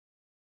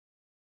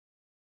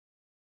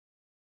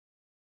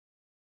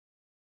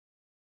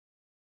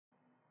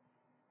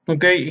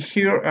Okay,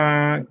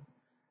 here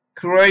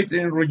create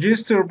and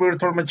register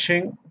virtual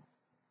machine,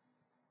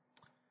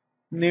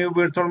 new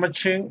virtual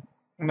machine,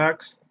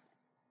 next,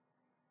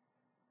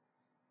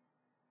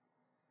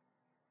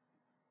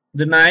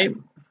 the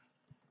name,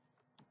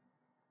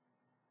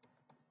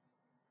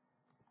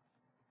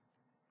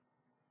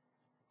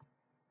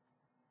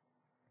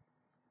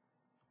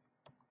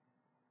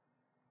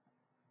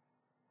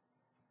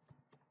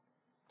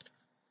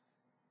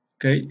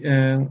 okay,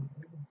 and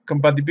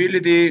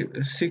compatibility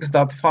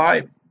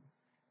 6.5,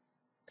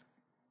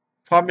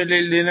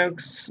 family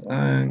Linux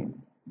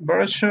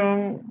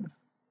version.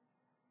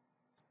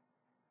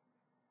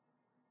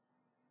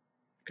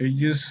 Okay,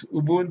 use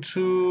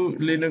Ubuntu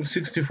Linux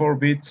 64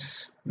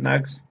 bits.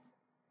 Next,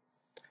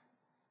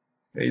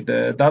 okay,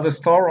 the data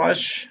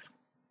storage.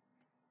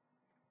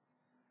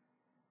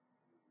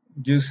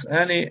 Use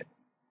any,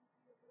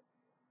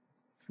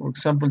 for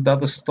example,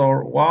 data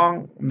store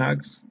 1.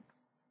 Next,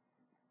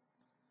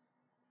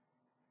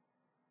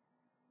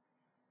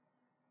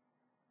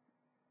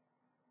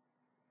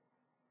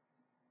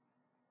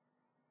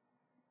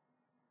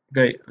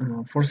 okay,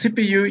 for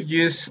CPU,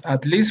 use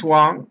at least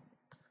one,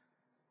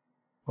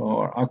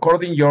 or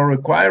according your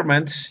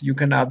requirements, you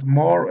can add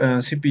more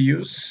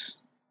CPUs.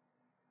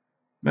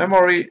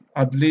 Memory,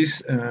 at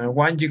least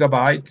 1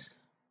 gigabyte,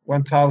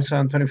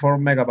 1024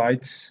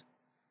 megabytes.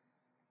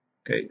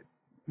 Okay,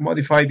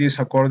 modify this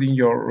according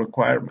your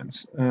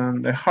requirements.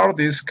 And the hard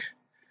disk,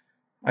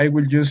 I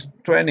will use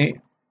 20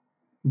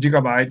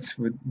 gigabytes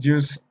with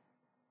use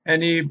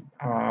any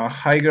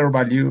higher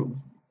value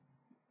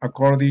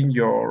according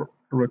your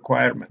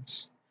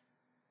requirements.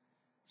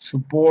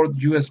 Support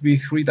USB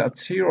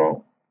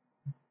 3.0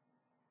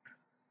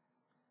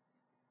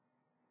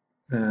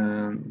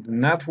 and the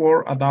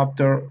network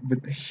adapter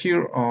with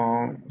here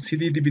on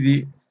CD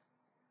DVD.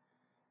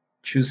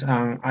 Choose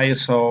an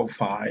ISO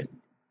file.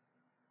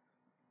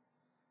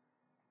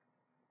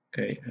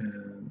 Okay,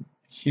 and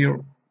here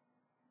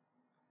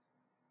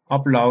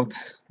upload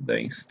the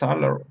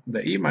installer,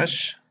 the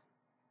image.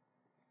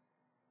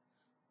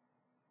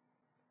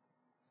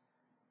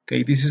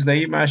 Okay, this is the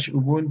image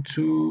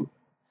Ubuntu.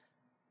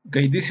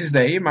 Okay, this is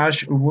the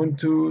image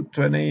Ubuntu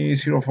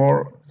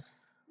 2004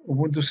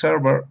 Ubuntu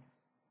server.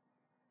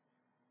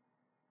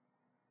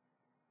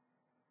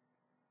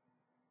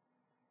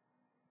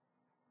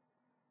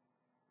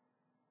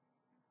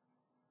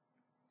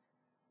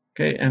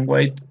 Okay, and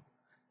wait.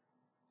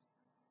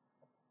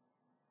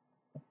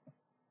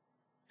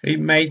 It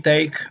may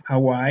take a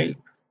while.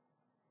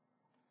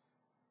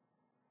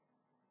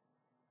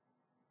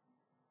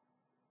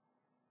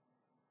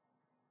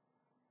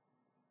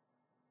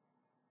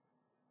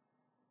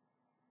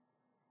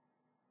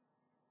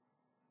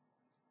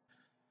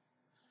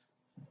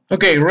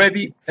 Okay,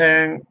 ready.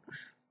 And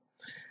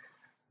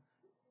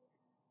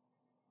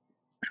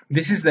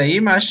this is the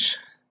image.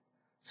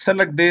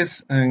 Select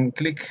this and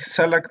click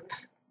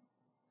select.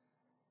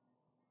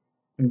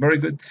 Very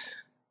good.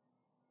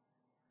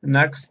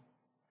 Next.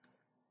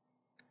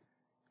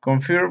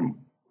 Confirm.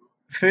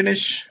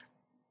 Finish.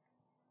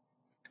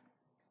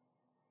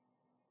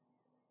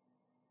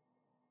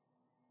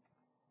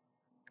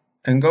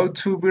 And go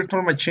to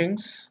virtual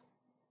machines.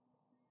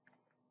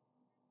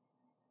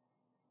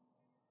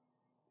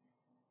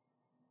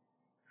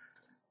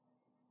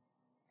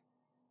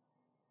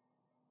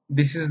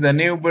 This is the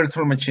new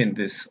virtual machine.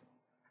 This.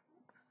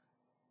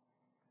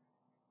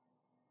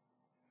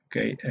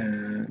 Okay.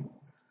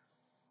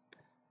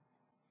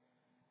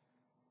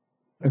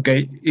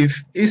 Okay.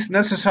 If it's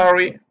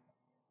necessary,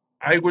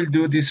 I will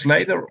do this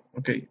later.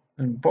 Okay.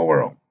 And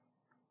power on.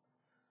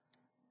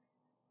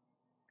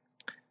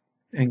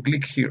 And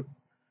click here.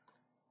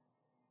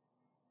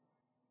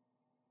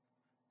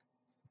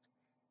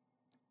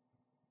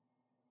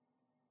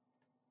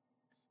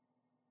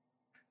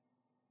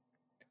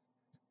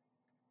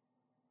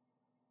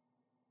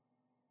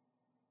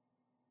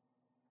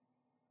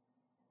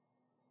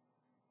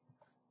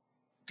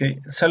 Okay,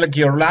 select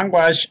your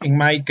language. In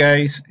my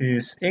case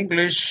is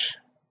English.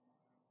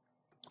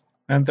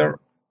 Enter.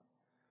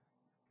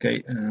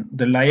 Okay,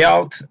 the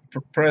layout,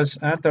 press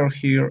enter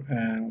here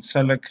and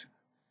select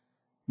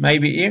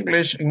maybe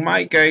English. In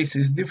my case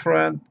is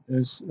different.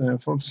 Is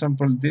for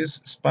example this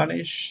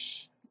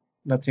Spanish,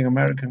 Latin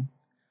American.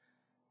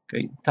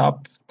 Okay,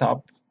 tap,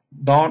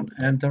 done,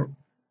 enter.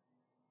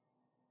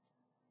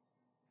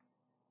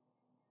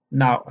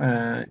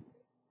 Now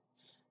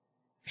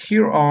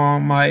here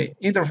on my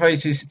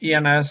interface is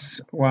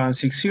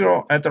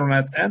ENS160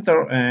 Ethernet,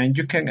 enter, and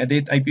you can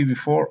edit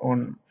IPv4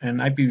 on an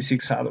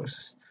IPv6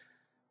 addresses.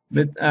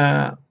 But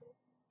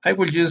I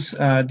will use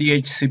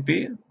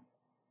DHCP.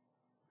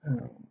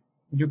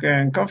 You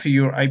can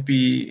configure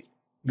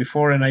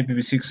IPv4 and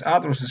IPv6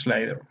 addresses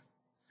later.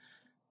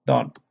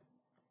 Done.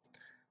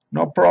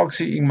 No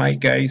proxy in my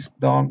case.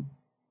 Done.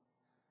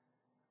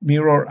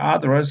 Mirror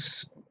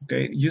address.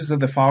 Okay, use the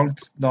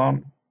default.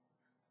 Done.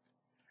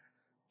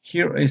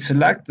 Here is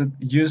selected.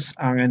 Use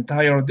an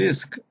entire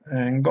disk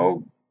and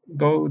go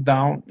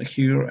down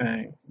here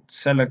and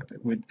select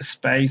with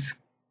space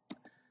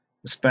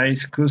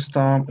space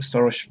custom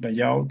storage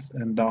layout,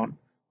 and done.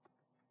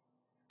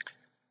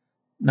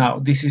 Now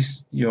this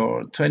is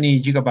your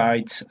 20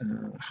 gigabytes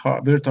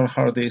virtual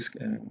hard disk,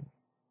 and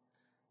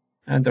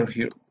enter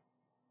here,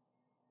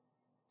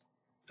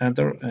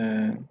 enter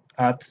and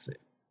add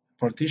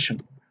partition.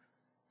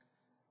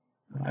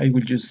 I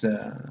will use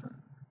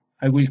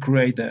I will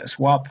create a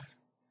swap,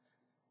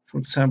 for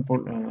example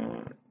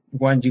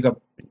 1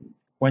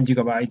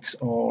 gigabytes,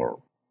 or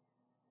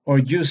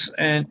use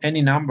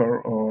any number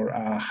or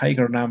a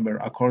higher number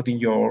according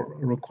your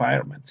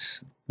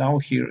requirements. Down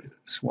here,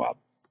 swap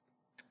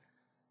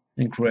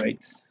and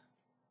create.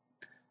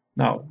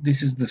 Now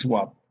this is the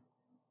swap.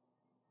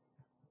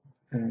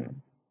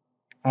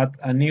 Add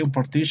a new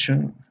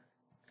partition,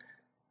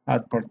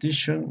 add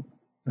partition,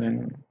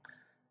 and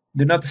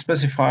do not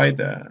specify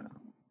the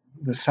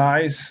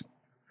size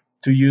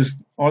to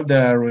use all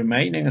the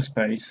remaining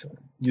space.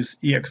 Use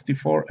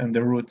ext4 and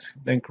the root,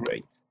 then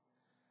create.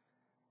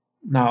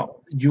 Now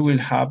you will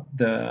have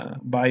the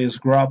BIOS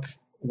grab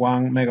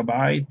 1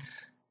 megabyte,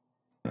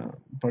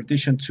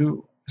 partition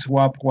 2,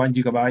 swap 1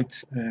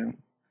 gigabyte, and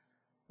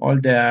all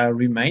the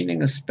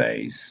remaining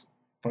space,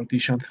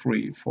 partition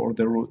 3 for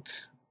the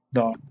root.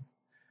 Done.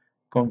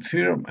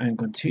 Confirm and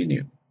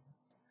continue.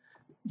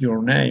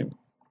 Your name,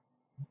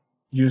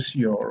 use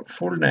your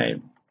full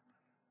name,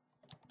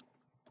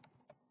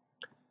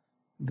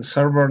 the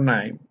server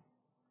name,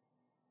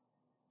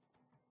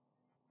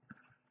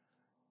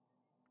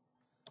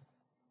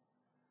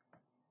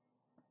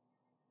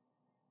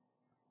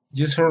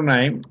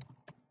 username,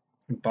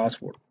 and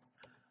password.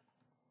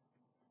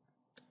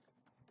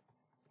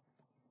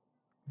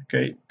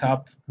 Okay,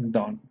 tap and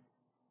done.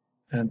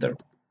 Enter.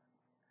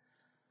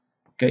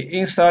 Okay,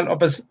 install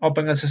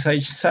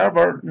OpenSSH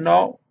server.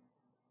 No,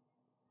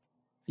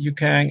 you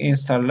can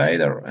install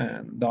later,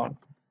 and done.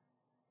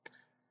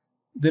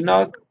 Do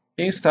not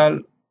install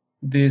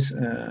these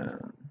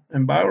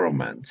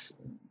environments.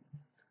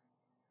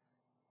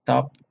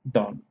 Tap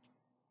done.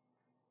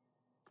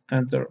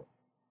 Enter.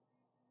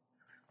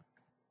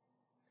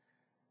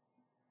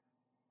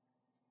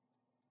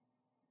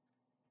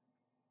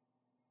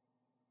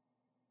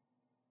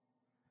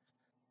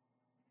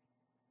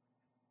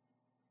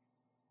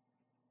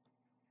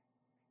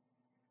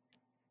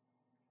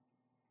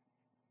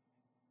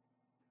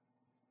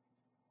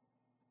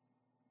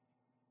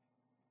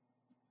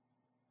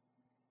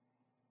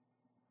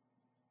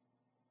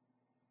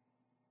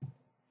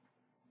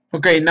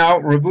 Okay, now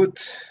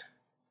reboot.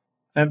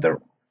 Enter.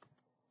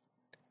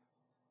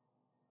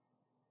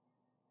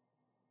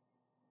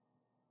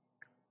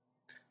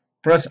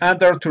 Press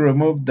enter to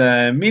remove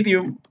the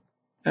medium.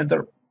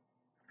 Enter.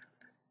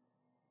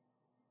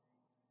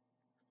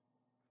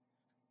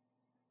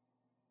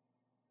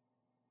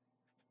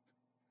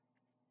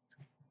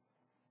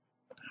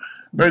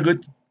 Very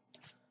good.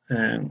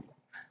 And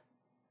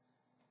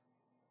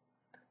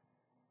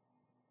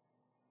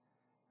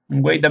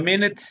wait a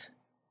minute.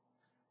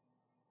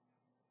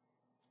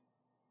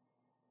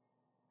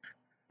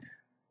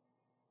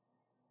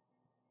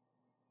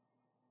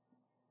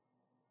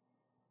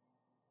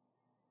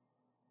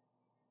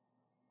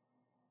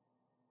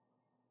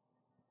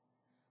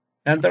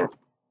 Enter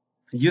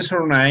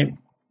username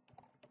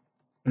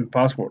and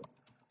password.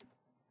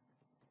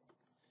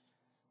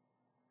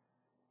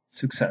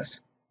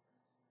 Success.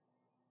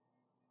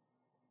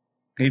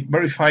 Okay,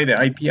 verify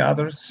the IP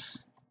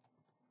address.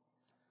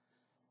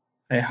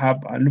 I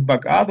have a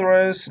loopback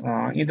address,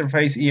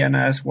 interface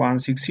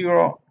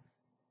ENS160,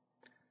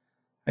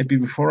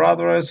 IPv4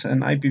 address,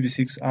 and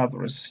IPv6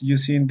 address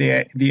using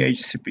the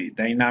DHCP,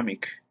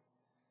 dynamic.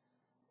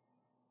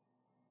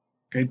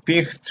 Okay,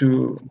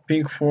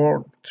 ping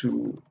 4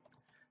 to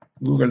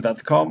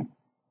google.com.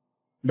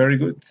 Very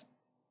good.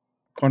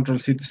 Control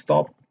C to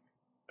stop.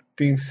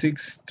 Ping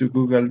 6 to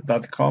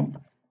google.com.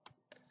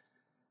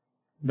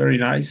 Very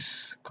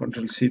nice.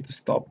 Control C to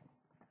stop.